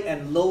highlight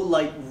and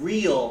lowlight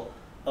reel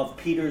of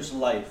Peter's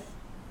life.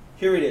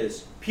 Here it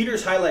is,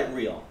 Peter's highlight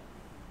reel.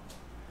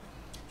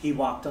 He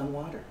walked on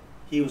water.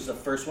 He was the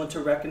first one to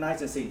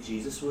recognize and say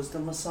Jesus was the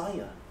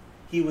Messiah.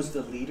 He was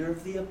the leader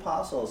of the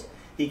apostles.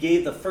 He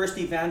gave the first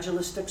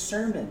evangelistic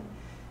sermon.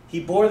 He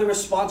bore the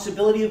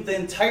responsibility of the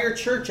entire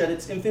church at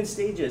its infant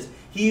stages.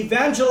 He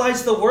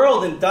evangelized the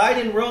world and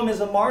died in Rome as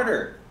a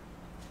martyr.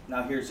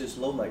 Now here's his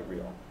lowlight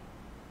reel.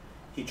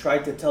 He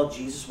tried to tell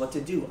Jesus what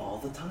to do all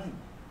the time.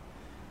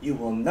 You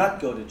will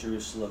not go to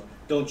Jerusalem.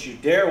 Don't you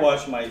dare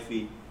wash my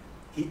feet.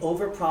 He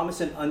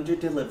overpromised and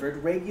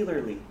underdelivered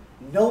regularly.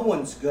 No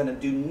one's going to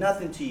do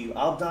nothing to you.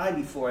 I'll die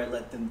before I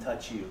let them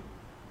touch you.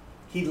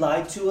 He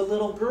lied to a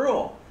little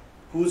girl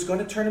who was going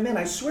to turn him in.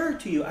 I swear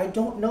to you, I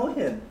don't know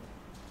him.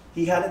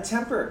 He had a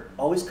temper,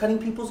 always cutting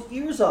people's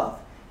ears off.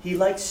 He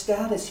liked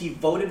status. He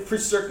voted for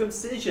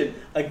circumcision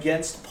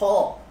against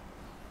Paul.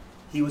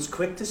 He was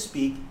quick to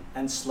speak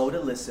and slow to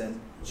listen,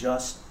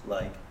 just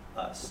like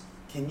us.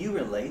 Can you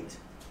relate?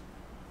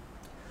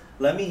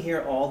 Let me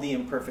hear all the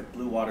imperfect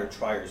Blue Water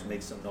triers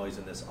make some noise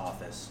in this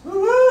office.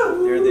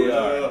 Woo-hoo! There they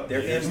are.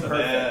 They're Here's the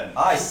imperfect. man.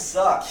 I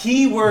suck.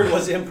 Key word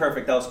was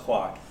imperfect. That was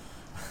Quack.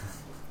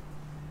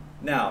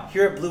 Now,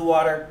 here at Blue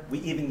Water, we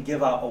even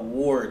give out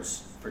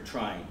awards for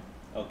trying.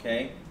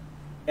 Okay?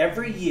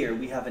 Every year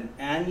we have an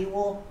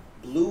annual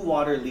Blue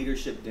Water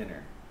Leadership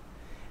Dinner.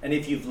 And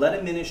if you've led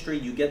a ministry,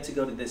 you get to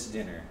go to this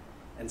dinner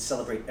and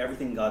celebrate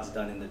everything God's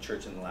done in the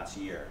church in the last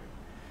year.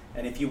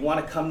 And if you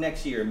want to come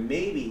next year,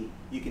 maybe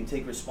you can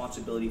take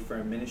responsibility for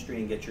a ministry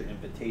and get your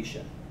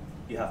invitation.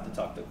 You have to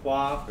talk to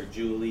Quack or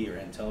Julie or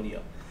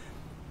Antonio.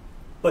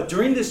 But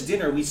during this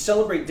dinner, we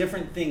celebrate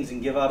different things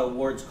and give out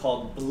awards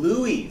called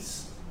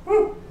Blueies.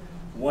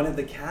 One of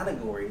the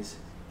categories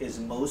is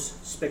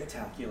most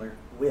spectacular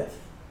whiff.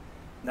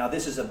 Now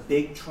this is a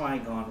big try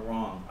gone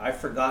wrong. I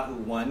forgot who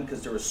won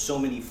because there were so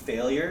many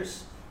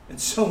failures and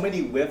so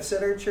many whiffs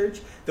at our church.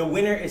 The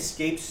winner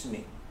escapes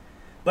me.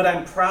 But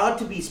I'm proud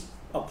to be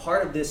a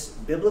part of this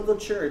biblical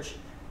church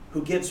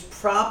who gives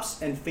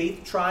props and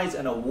faith tries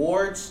and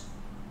awards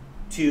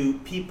to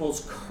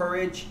people's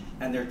courage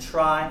and their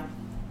try,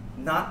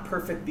 not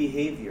perfect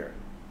behavior.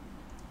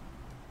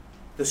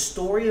 The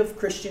story of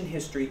Christian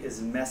history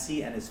is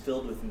messy and is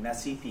filled with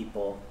messy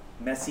people,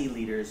 messy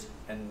leaders,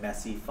 and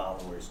messy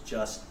followers,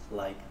 just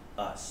like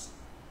us.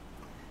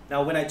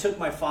 Now, when I took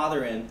my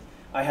father in,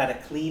 I had a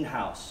clean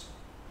house.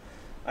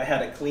 I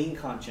had a clean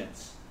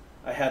conscience.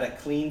 I had a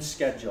clean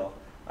schedule.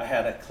 I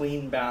had a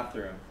clean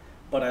bathroom.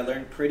 But I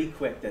learned pretty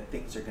quick that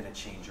things are going to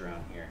change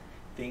around here.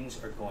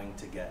 Things are going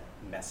to get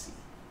messy.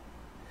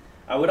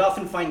 I would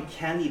often find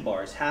candy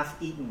bars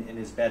half eaten in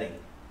his bedding.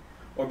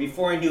 Or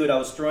before I knew it, I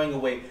was throwing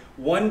away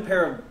one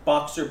pair of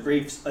boxer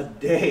briefs a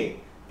day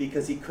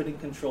because he couldn't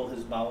control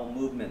his bowel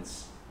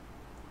movements.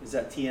 Is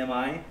that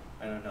TMI?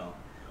 I don't know.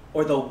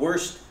 Or the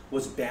worst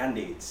was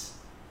Band-Aids.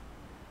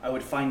 I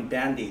would find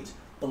Band-Aids,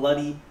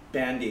 bloody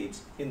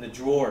Band-Aids, in the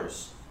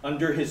drawers,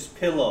 under his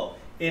pillow,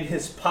 in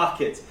his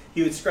pockets.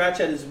 He would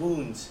scratch at his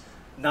wounds,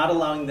 not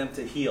allowing them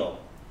to heal.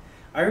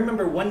 I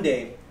remember one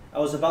day I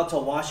was about to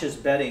wash his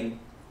bedding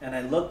and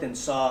I looked and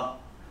saw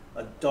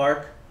a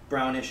dark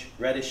brownish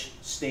reddish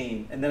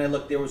stain, and then I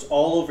looked, there was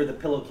all over the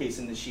pillowcase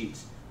and the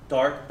sheets,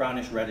 dark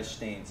brownish reddish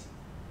stains.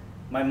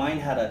 My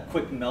mind had a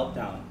quick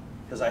meltdown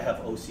because I have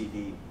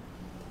OCD.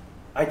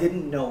 I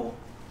didn't know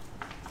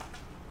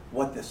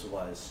what this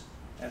was,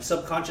 and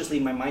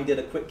subconsciously my mind did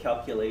a quick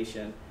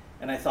calculation,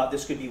 and I thought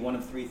this could be one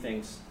of three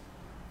things: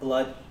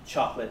 blood,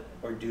 chocolate,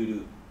 or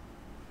doo-doo.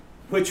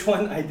 Which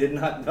one, I did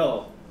not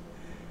know.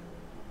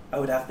 I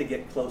would have to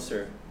get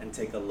closer and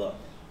take a look.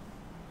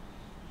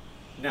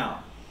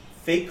 Now,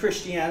 fake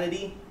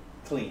Christianity,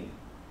 clean.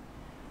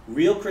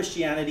 Real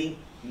Christianity,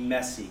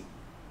 messy.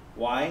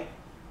 Why?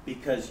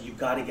 Because you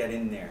got to get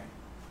in there.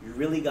 You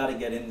really got to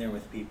get in there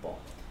with people.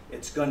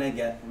 It's going to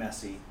get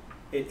messy.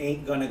 It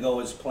ain't going to go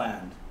as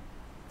planned.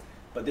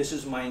 But this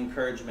is my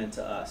encouragement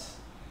to us.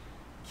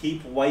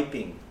 Keep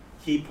wiping.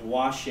 Keep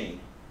washing.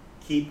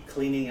 Keep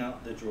cleaning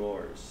out the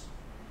drawers.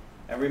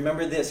 And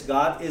remember this,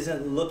 God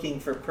isn't looking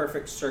for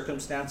perfect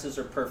circumstances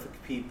or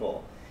perfect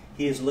people.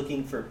 He is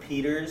looking for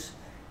Peters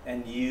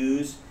and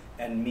yous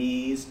and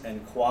me's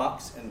and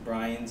Quacks and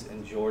Brian's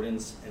and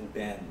Jordans and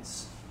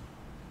Ben's.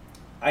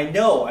 I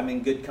know I'm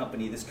in good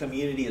company. This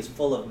community is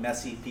full of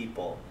messy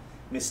people,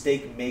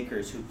 mistake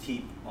makers who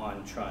keep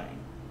on trying.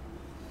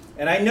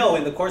 And I know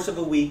in the course of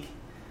a week,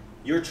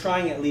 you're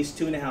trying at least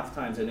 2.5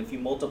 times, and if you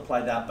multiply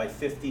that by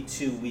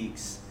 52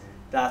 weeks,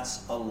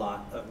 that's a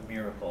lot of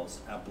miracles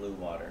at Blue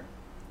Water.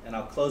 And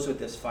I'll close with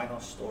this final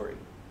story.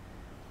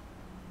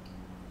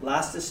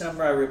 Last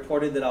December, I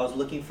reported that I was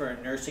looking for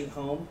a nursing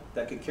home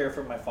that could care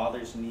for my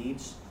father's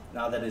needs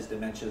now that his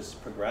dementia has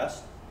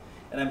progressed.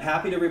 And I'm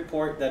happy to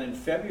report that in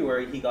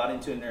February, he got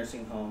into a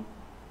nursing home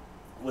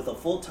with a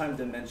full-time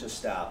dementia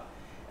staff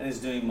and is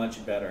doing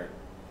much better.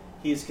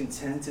 He is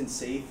content and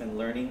safe and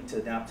learning to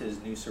adapt to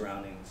his new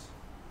surroundings.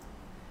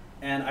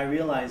 And I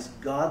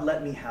realized God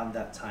let me have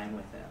that time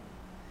with him.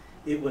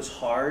 It was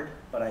hard,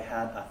 but I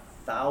had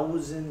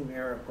 1,000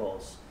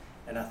 miracles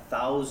and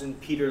 1,000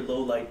 Peter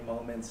Lowlight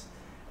moments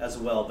as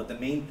well. But the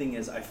main thing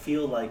is, I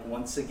feel like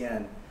once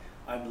again,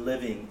 I'm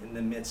living in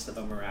the midst of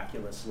a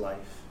miraculous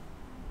life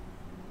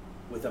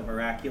with a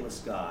miraculous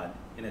God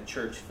in a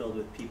church filled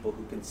with people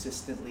who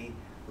consistently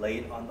lay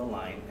it on the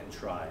line and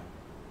try.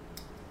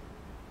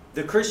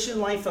 The Christian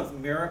life of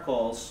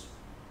miracles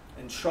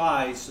and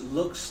tries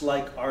looks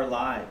like our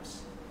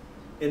lives.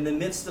 In the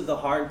midst of the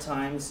hard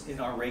times in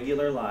our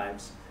regular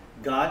lives,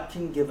 God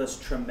can give us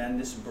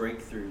tremendous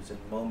breakthroughs and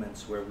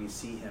moments where we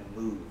see Him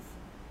move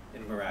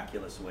in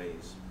miraculous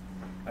ways.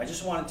 I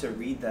just wanted to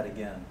read that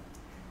again.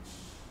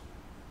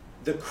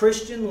 The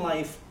Christian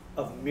life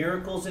of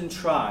miracles and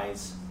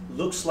tries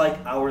looks like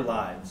our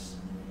lives.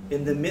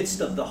 In the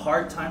midst of the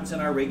hard times in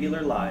our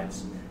regular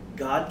lives,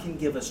 God can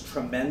give us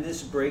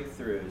tremendous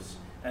breakthroughs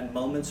and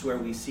moments where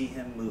we see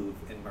Him move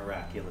in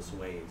miraculous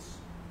ways.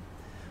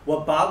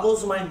 What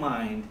boggles my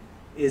mind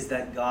is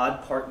that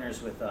God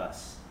partners with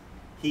us.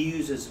 He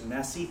uses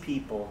messy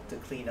people to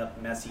clean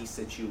up messy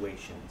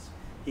situations.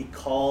 He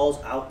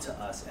calls out to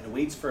us and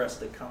waits for us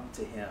to come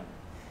to Him.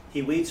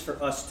 He waits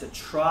for us to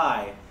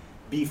try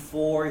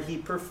before He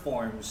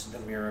performs the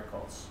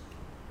miracles.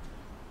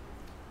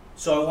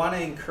 So I want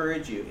to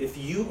encourage you, if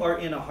you are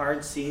in a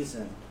hard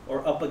season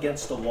or up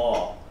against a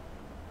wall,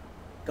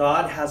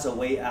 God has a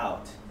way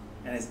out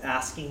and is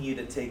asking you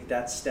to take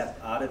that step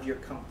out of your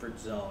comfort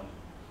zone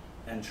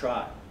and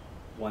try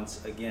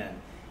once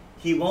again.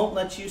 He won't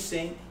let you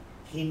sink.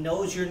 He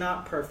knows you're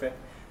not perfect,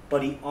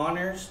 but He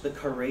honors the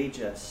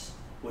courageous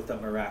with a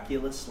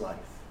miraculous life.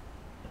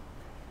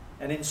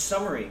 And in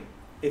summary,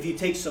 if you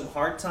take some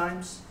hard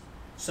times,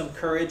 some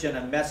courage, and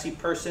a messy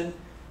person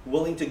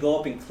willing to go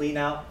up and clean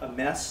out a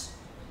mess,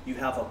 you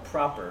have a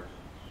proper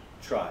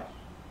try.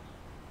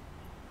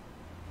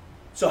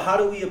 So how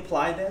do we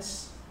apply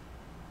this?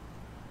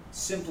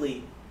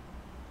 Simply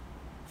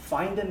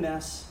find a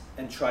mess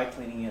and try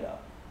cleaning it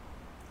up.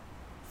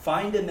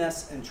 Find a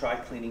mess and try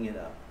cleaning it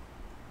up.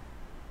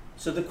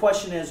 So the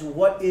question is,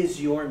 what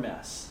is your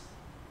mess?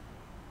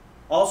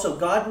 Also,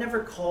 God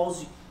never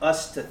calls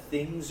us to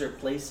things or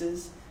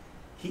places.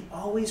 He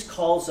always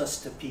calls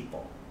us to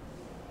people,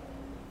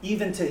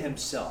 even to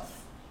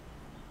Himself.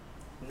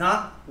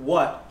 Not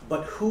what,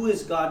 but who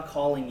is God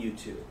calling you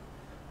to?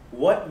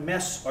 What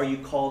mess are you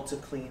called to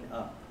clean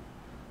up?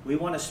 We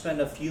want to spend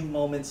a few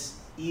moments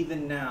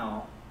even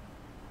now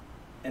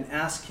and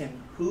ask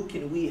Him, who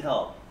can we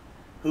help?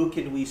 Who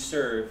can we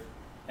serve?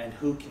 And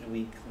who can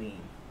we clean?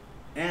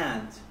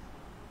 And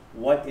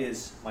what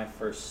is my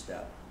first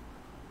step?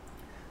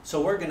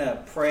 So we're going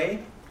to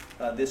pray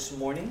this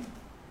morning.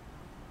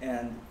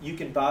 And you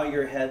can bow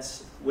your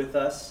heads with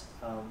us.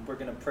 We're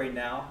going to pray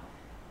now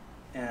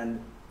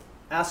and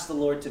ask the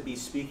Lord to be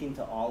speaking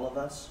to all of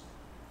us.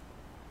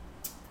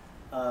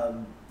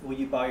 Will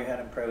you bow your head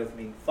and pray with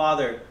me?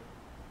 Father,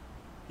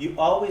 You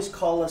always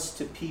call us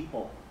to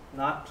people,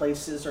 not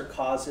places or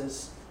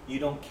causes. You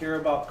don't care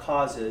about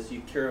causes, you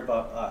care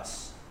about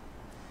us.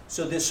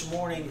 So this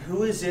morning,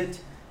 who is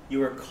it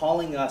You are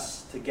calling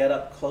us to get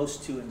up close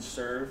to and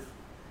serve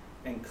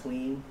and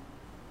clean?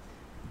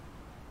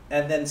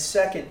 And then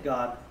second,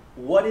 God,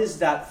 what is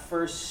that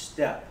first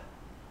step?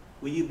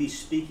 Will You be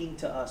speaking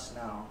to us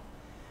now?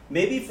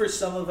 Maybe for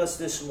some of us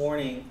this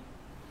morning,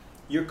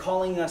 You're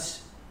calling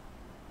us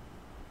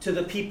to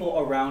the people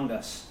around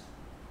us.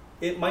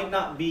 It might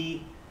not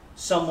be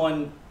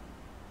someone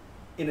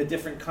in a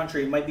different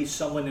country. It might be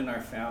someone in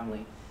our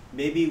family.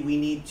 Maybe we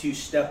need to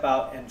step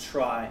out and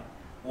try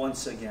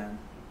once again.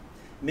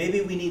 Maybe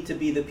we need to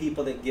be the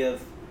people that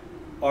give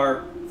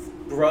our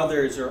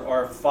brothers or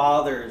our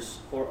fathers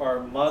or our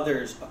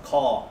mothers a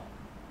call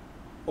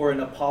or an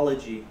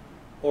apology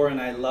or an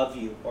I love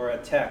you or a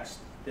text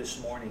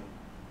this morning.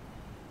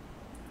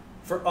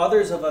 For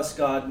others of us,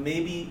 God,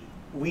 maybe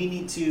we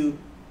need to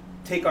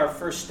take our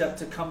first step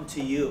to come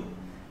to You.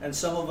 And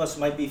some of us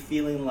might be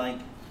feeling like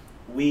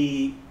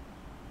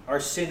our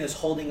sin is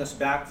holding us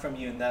back from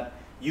You and that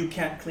You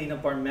can't clean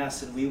up our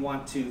mess and we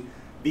want to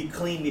be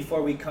clean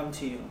before we come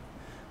to You.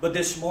 But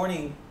this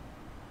morning,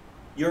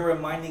 You're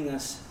reminding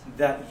us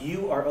that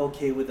You are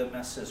okay with the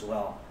mess as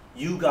well.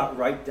 You got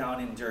right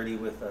down and dirty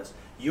with us.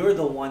 You're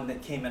the one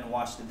that came and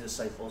washed the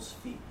disciples'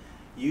 feet.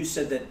 You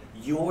said that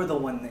You're the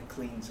one that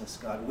cleans us,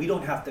 God. We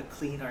don't have to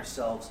clean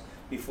ourselves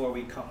before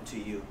we come to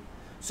You.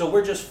 So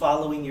we're just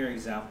following Your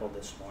example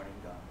this morning,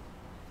 God.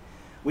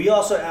 We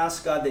also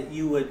ask, God, that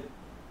You would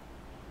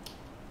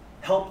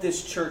help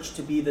this church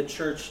to be the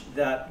church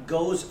that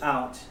goes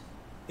out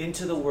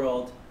into the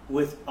world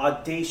with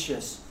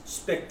audacious,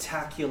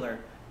 spectacular,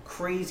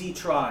 crazy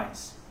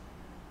tries.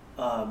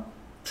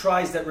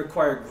 Tries that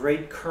require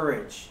great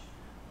courage.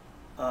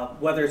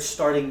 Whether it's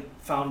starting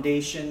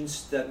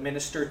foundations that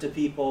minister to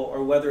people,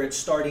 or whether it's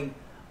starting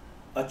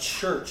a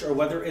church, or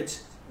whether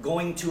it's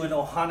going to an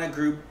Ohana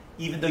group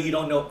even though you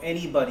don't know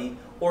anybody,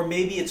 or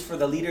maybe it's for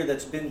the leader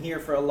that's been here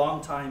for a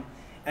long time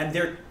and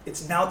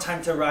it's now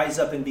time to rise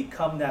up and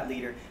become that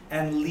leader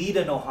and lead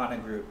an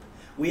Ohana group.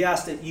 We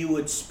ask that You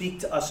would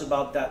speak to us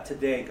about that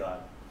today, God.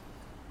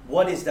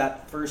 What is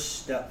that first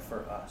step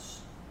for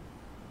us?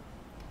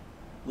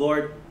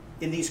 Lord,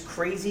 in these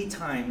crazy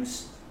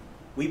times,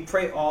 we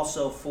pray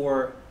also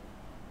for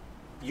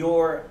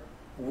your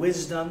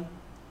wisdom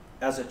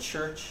as a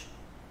church,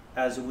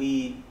 as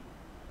we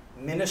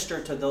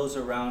minister to those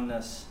around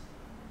us.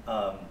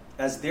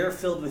 As they're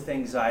filled with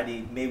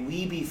anxiety, may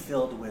we be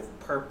filled with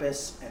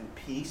purpose and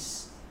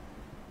peace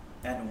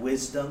and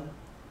wisdom.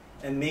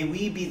 And may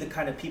we be the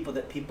kind of people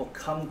that people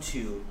come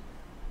to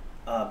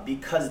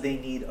because they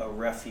need a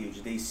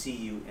refuge. They see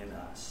you in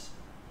us.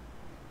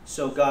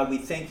 So God, we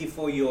thank you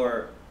for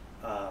your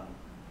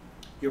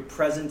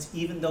presence,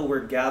 even though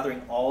we're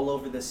gathering all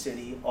over the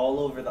city, all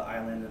over the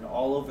island, and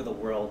all over the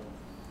world.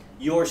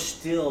 You're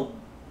still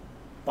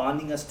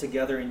bonding us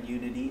together in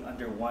unity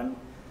under one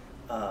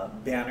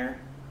banner,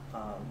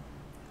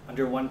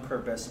 under one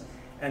purpose.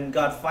 And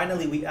God,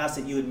 finally, we ask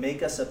that you would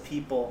make us a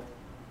people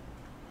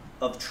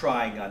of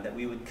try, God, that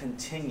we would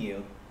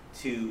continue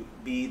to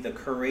be the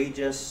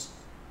courageous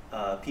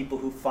people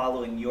who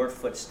follow in your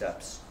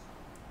footsteps.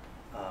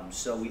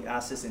 So we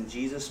ask this in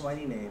Jesus'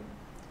 mighty name.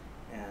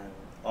 And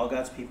all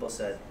God's people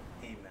said,